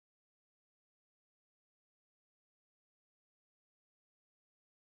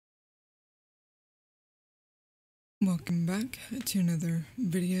Welcome back to another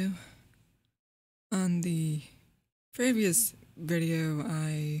video. On the previous video,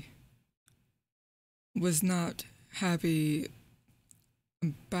 I was not happy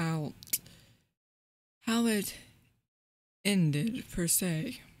about how it ended, per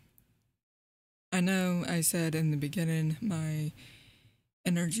se. I know I said in the beginning my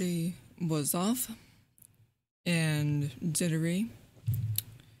energy was off and jittery,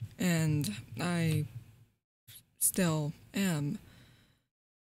 and I still am.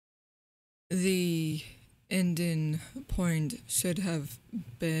 The ending point should have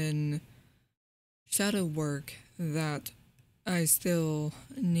been shadow work that I still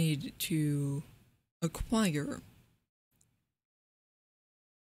need to acquire.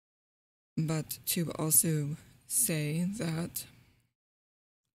 But to also say that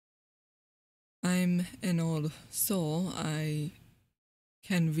I'm an old soul, I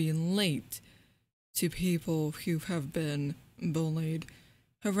can relate to people who have been bullied,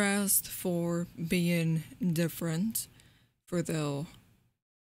 harassed for being different, for their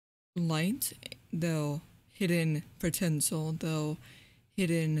light, their hidden potential, their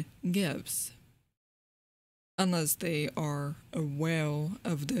hidden gifts. Unless they are aware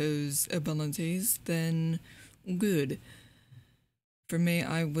of those abilities, then good. For me,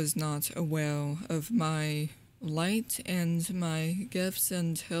 I was not aware of my light and my gifts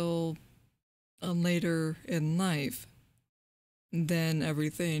until later in life. Then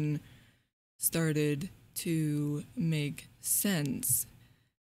everything started to make sense.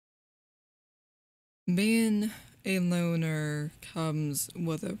 Being a loner comes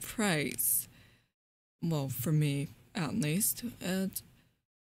with a price. Well, for me, at least.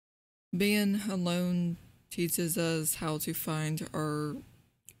 Being alone teaches us how to find our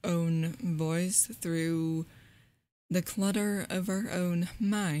own voice through the clutter of our own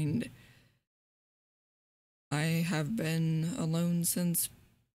mind. I have been alone since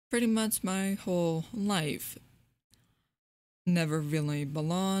pretty much my whole life. Never really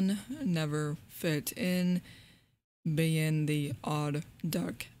belong, never fit in, being the odd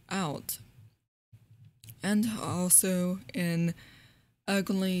duck out. And also an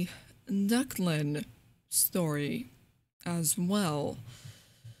ugly duckling story as well.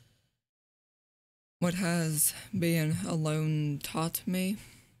 What has being alone taught me?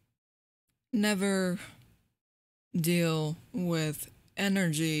 Never deal with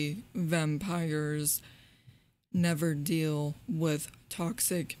energy vampires. Never deal with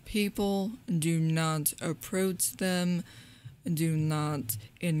toxic people. Do not approach them. Do not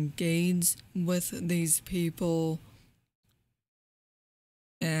engage with these people.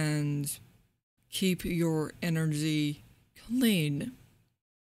 And keep your energy clean.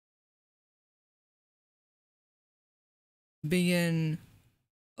 Being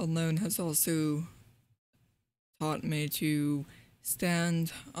alone has also taught me to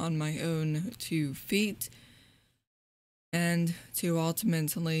stand on my own 2 feet and to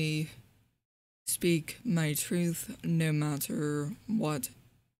ultimately speak my truth no matter what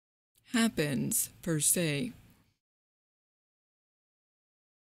happens, per se.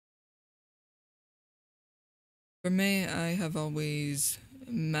 For me, I have always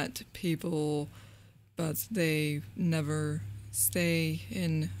met people, but they never stay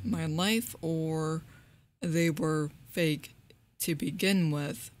in my life, or they were fake to begin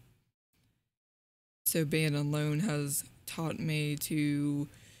with. So being alone has taught me to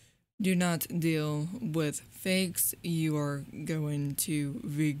do not deal with fakes. You are going to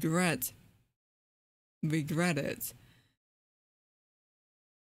regret it.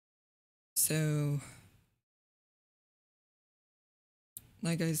 So,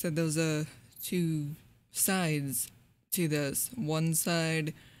 like I said, those are 2 sides to this. One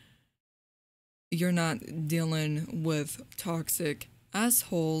side, you're not dealing with toxic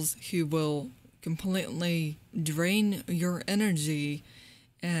assholes who will completely drain your energy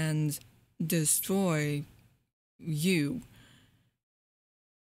and destroy you.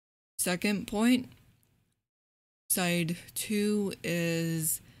 Second point, side 2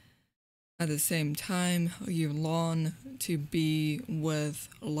 is at the same time you long to be with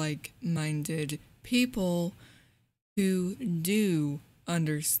like-minded people who do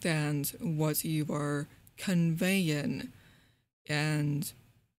understand what you are conveying and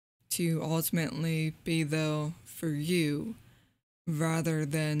to ultimately be there for you rather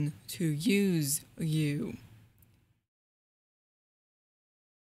than to use you.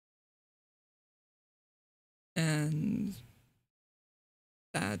 And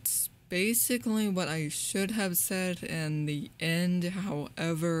that's basically what I should have said in the end.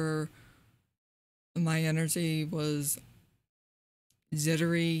 However, my energy was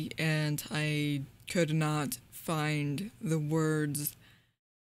jittery and I could not find the words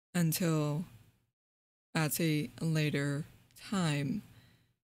until at a later time.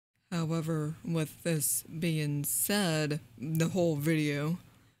 However, with this being said, the whole video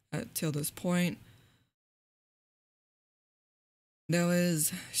till this point, there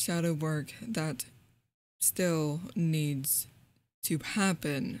is shadow work that still needs to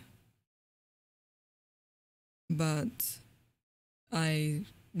happen. But I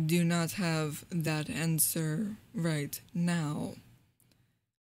do not have that answer right now.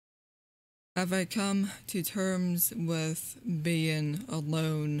 Have I come to terms with being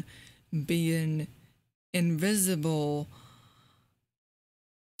alone, being invisible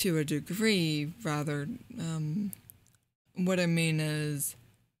to a degree, rather? What I mean is,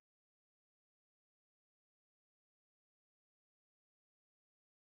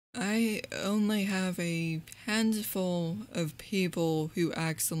 I only have a handful of people who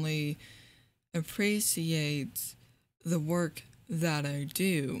actually appreciate the work that I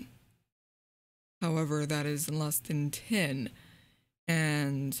do. However, that is less than 10.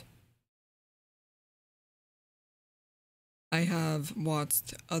 And I have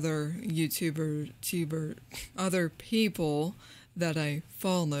watched other other people that I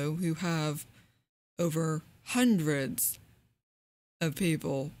follow who have over hundreds of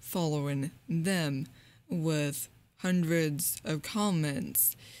people following them with hundreds of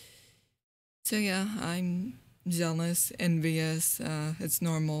comments. So yeah, I'm jealous, envious. It's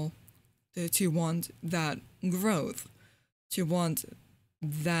normal to want that growth, to want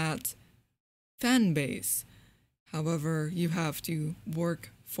that fan base. However, you have to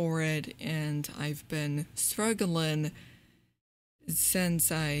work for it, and I've been struggling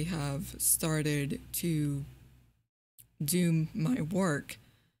since I have started to do my work,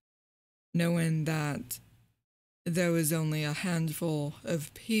 knowing that there was only a handful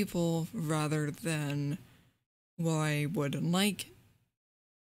of people rather than what I would like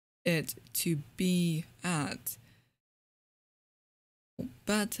it to be at.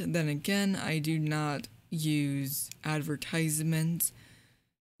 But then again, I do not use advertisements,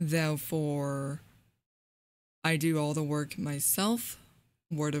 therefore I do all the work myself,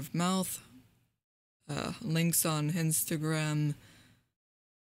 word of mouth, links on Instagram,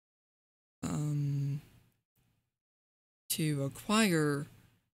 to acquire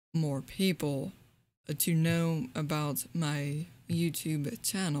more people to know about my YouTube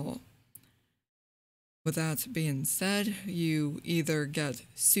channel. With that being said, you either get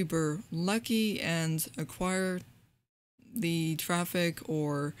super lucky and acquire the traffic,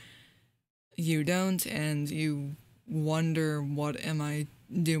 or you don't and you wonder, what am I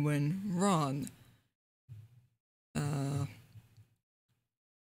doing wrong?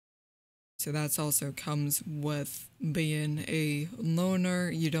 So that also comes with being a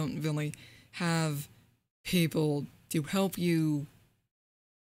loner. You don't really have people to help you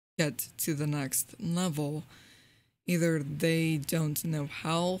get to the next level. Either they don't know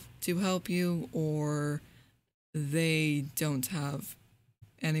how to help you, or they don't have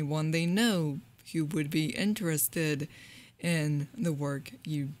anyone they know who would be interested in the work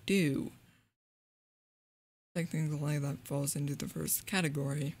you do. Technically, that falls into the first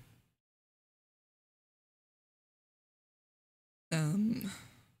category.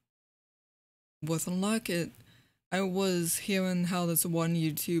 With luck, I was hearing how this one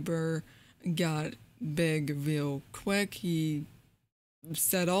YouTuber got big real quick. He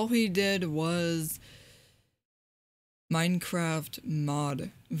said all he did was Minecraft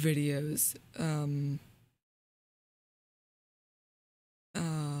mod videos.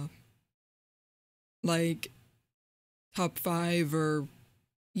 Like top 5, or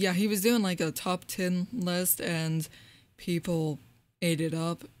yeah, he was doing like a top 10 list, and people ate it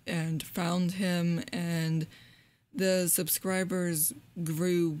up and found him, and the subscribers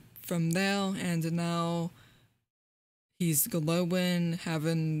grew from there, and now he's glowing,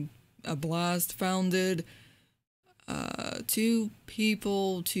 having a blast, founded 2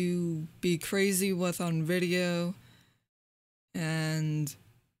 people to be crazy with on video, and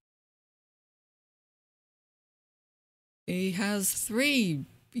he has 3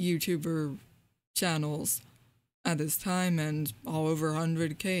 YouTuber channels at this time, and all over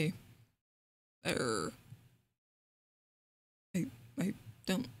 100K. I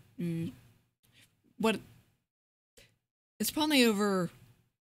don't... What? It's probably over...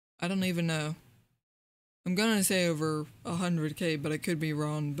 I don't even know. I'm gonna say over 100K, but I could be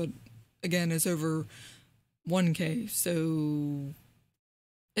wrong. But again, it's over 1K, so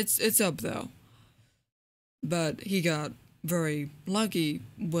it's up though. But he got very lucky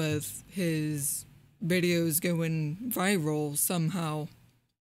with his videos going viral somehow.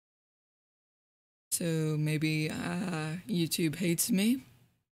 So maybe YouTube hates me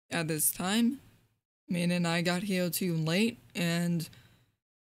at this time, meaning I got here too late and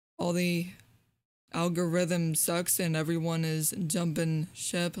all the algorithm sucks and everyone is jumping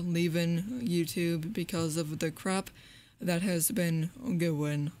ship, leaving YouTube because of the crap that has been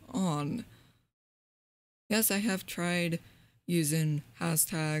going on. Yes, I have tried using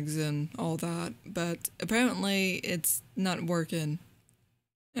hashtags and all that, but apparently it's not working.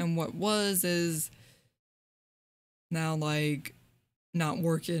 And what was is now like not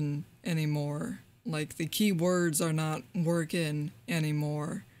working anymore. Like the keywords are not working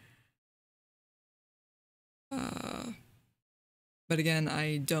anymore. But again,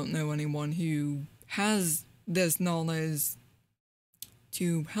 I don't know anyone who has this knowledge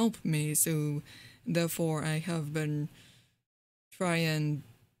to help me, so therefore I have been trying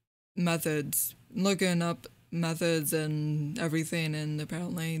methods, looking up methods and everything, and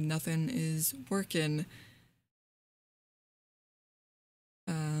apparently nothing is working.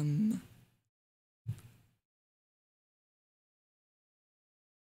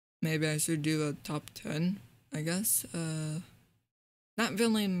 Maybe I should do a top 10, I guess. Not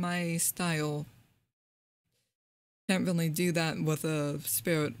really my style. Can't really do that with a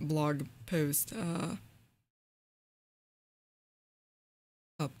spirit blog post.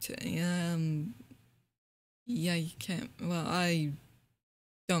 Top 10. Yeah, you can't. Well, I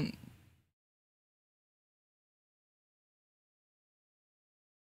don't.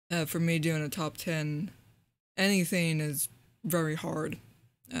 For me, doing a top 10, anything is very hard.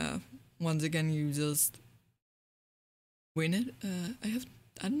 Once again, you just win it. I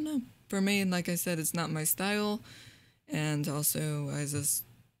don't know. For me, like I said, it's not my style. And also, I just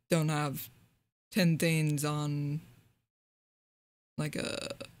don't have 10 things on, like,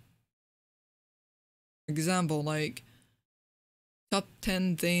 a example, like, top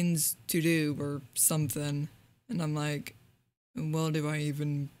 10 things to do or something. And I'm like, well, do I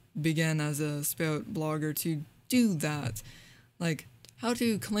even begin as a spirit blogger to do that? Like, how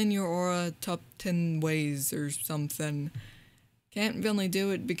to clean your aura, top 10 ways or something. Can't really do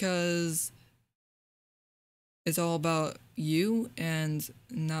it because it's all about you and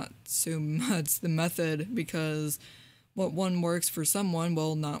not so much the method, because what one works for someone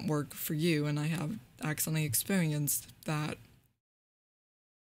will not work for you, and I have actually experienced that.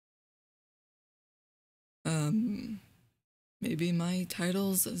 Maybe my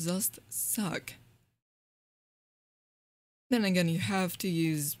titles just suck. Then again, you have to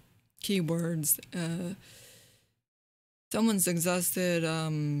use keywords. Someone suggested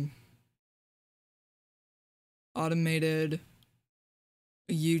automated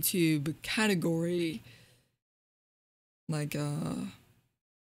YouTube category. Like,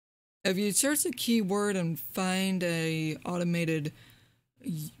 if you search a keyword and find a automated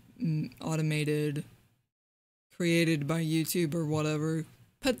created by YouTube or whatever,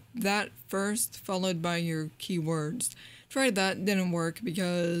 put that first, followed by your keywords. Tried that, didn't work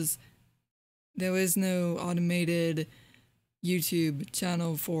because there is no automated YouTube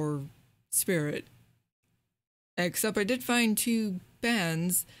channel for spirit. Except I did find 2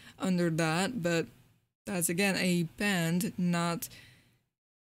 bands under that, but that's again a band, not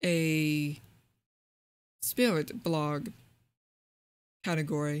a spirit blog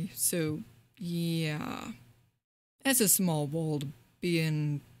category. So yeah, it's a small world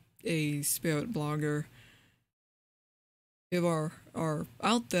being a spirit blogger. People are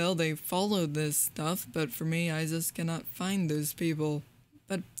out there, they follow this stuff, but for me, I just cannot find those people.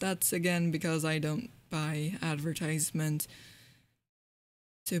 But that's again because I don't buy advertisement.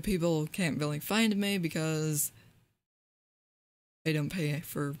 So people can't really find me because they don't pay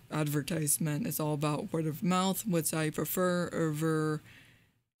for advertisement. It's all about word of mouth, which I prefer over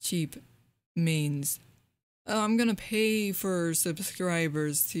cheap means. I'm gonna pay for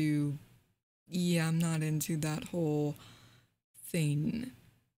subscribers to... Yeah, I'm not into that whole thing.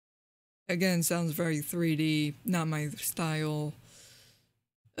 Again, sounds very 3D, not my style.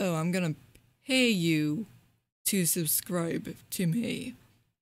 Oh, I'm gonna pay you to subscribe to me.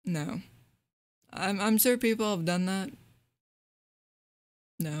 No. I'm sure people have done that.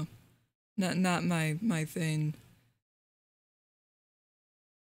 No. Not my thing.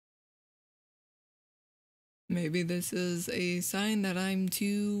 Maybe this is a sign that I'm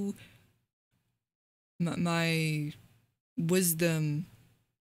too... My wisdom,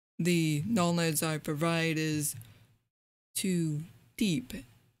 the knowledge I provide is too deep,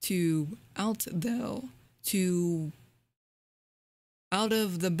 too out there, too out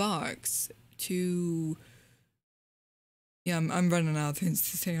of the box, too... Yeah, I'm running out of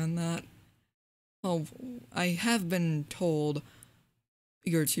things to say on that. Oh, I have been told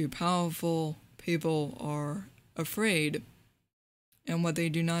you're too powerful, people are afraid, and what they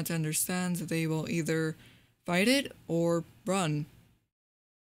do not understand, they will either fight it or run.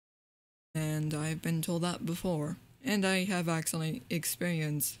 And I've been told that before, and I have actually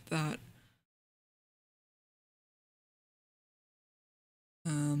experienced that.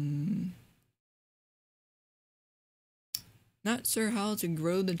 Not sure how to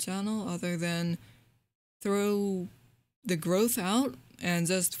grow the channel other than throw the growth out and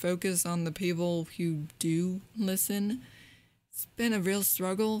just focus on the people who do listen. It's been a real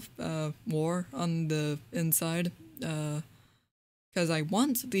struggle, war on the inside, because I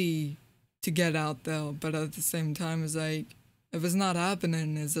want to get out though, but at the same time, it's like, if it's not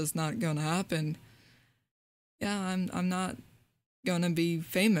happening, it's just not gonna happen. Yeah, I'm not gonna be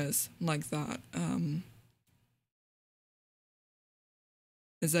famous like that.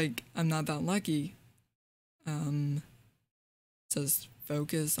 It's like, I'm not that lucky. Just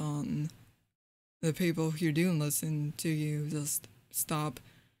focus on the people who do listen to you. Just stop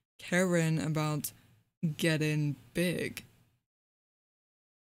caring about getting big.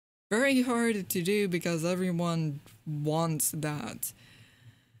 Very hard to do because everyone wants that.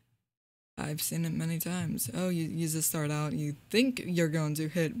 I've seen it many times. Oh, you just start out, you think you're going to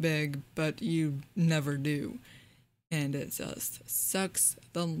hit big, but you never do. And it just sucks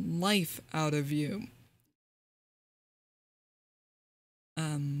the life out of you.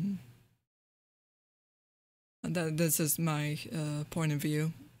 This is my point of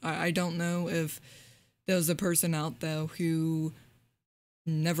view. I don't know if there's a person out there who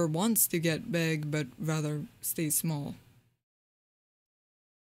never wants to get big, but rather stay small.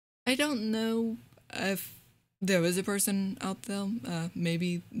 I don't know if there is a person out there.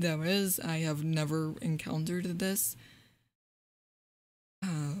 Maybe there is. I have never encountered this.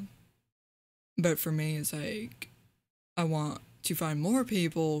 But for me, it's like, I want to find more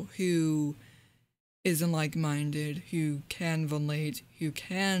people who isn't like-minded, who can relate, who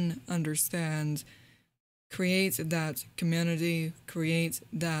can understand, create that community, create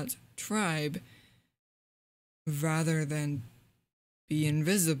that tribe, rather than be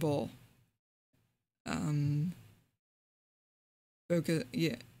invisible. Focus,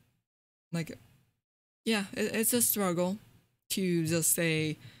 yeah, like, yeah, it's a struggle to just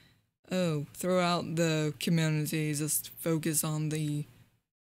say, oh, throw out the community, just focus on the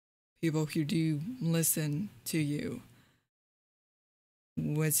people who do listen to you,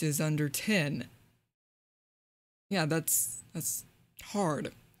 which is under 10. Yeah, that's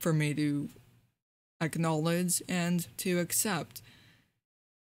hard for me to acknowledge and to accept.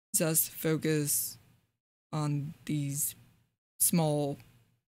 Just focus on these small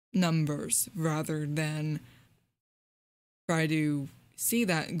numbers rather than try to see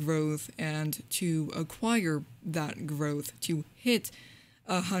that growth and to acquire that growth, to hit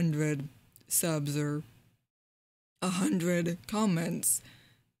 100 subs or 100 comments.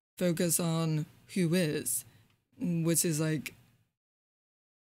 Focus on who is, which is like,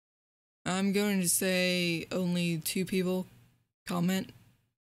 I'm going to say only 2 people comment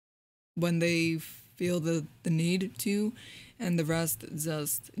when they feel the need to, and the rest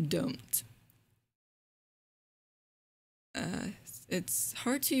just don't. It's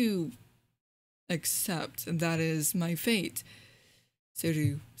hard to accept that is my fate, so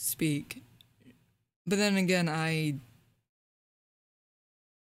to speak. But then again, I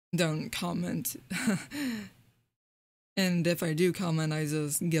don't comment. And if I do comment, I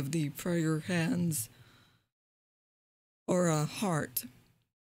just give the prayer hands or a heart.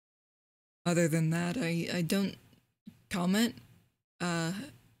 Other than that, I don't comment. But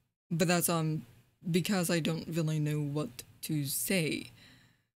that's because I don't really know what to say.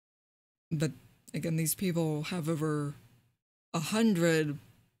 But again, these people have over 100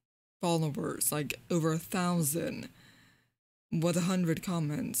 followers, like over 1,000, with 100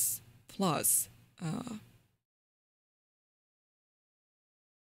 comments plus.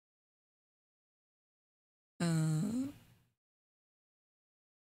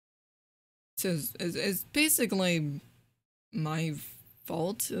 So it's basically my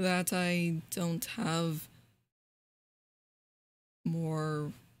fault that I don't have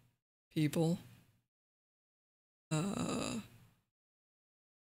more people. I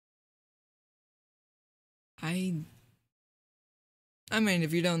mean,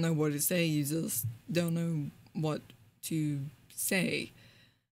 if you don't know what to say, you just don't know what to say.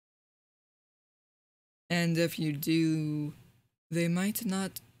 And if you do, they might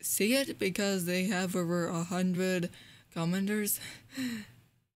not see it because they have over 100 commenters.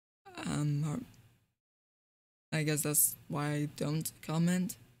 I guess that's why I don't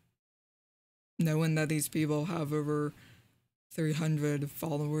comment, knowing that these people have over 300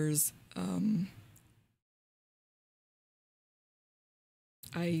 followers.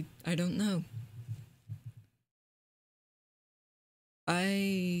 I don't know.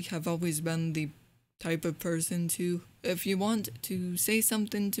 I have always been the type of person to, if you want to say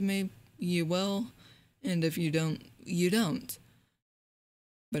something to me, you will, and if you don't, you don't.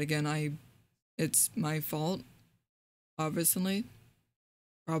 But again, it's my fault, obviously,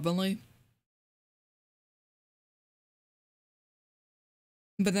 probably.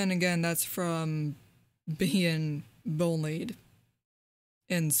 But then again, that's from being bullied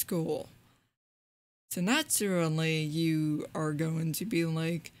in school. So naturally, you are going to be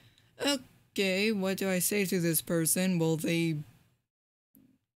like, okay, what do I say to this person? Will they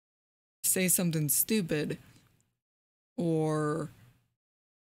say something stupid? Or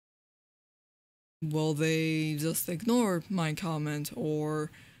will they just ignore my comment?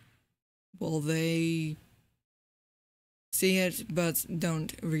 Or will they see it but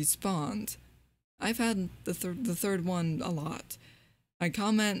don't respond? I've had the third one a lot. I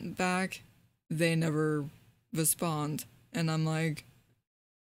comment back, they never respond, and I'm like,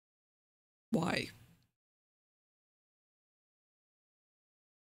 why?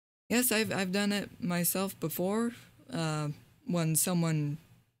 Yes, I've done it myself before. When someone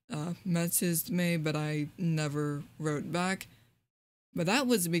messaged me, but I never wrote back. But that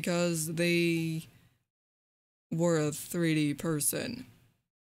was because they were a 3D person.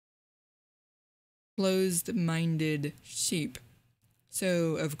 Closed-minded sheep.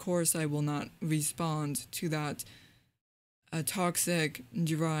 So, of course, I will not respond to that toxic,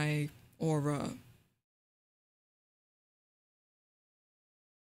 dry aura.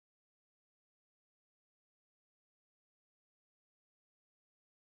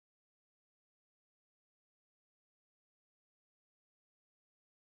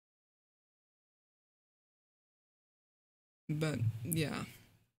 But, yeah.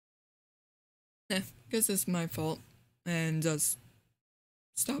 Guess it's my fault. And just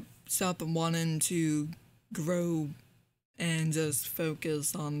stop wanting to grow and just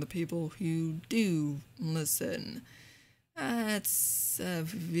focus on the people who do listen. It's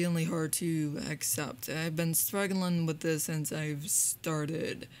really hard to accept. I've been struggling with this since I've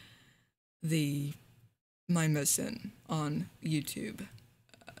started my mission on YouTube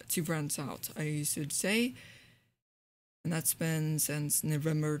to branch out, I should say, and that's been since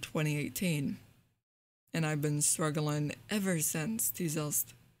November 2018. And I've been struggling ever since to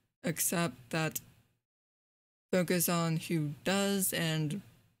just accept that, focus on who does and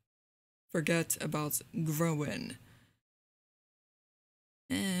forget about growing.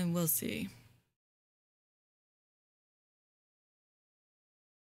 And we'll see.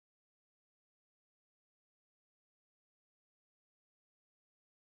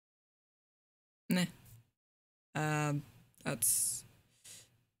 Nah. That's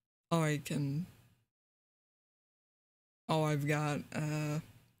all I can. All I've got.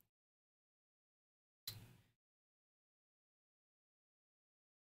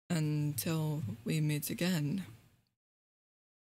 Until we meet again.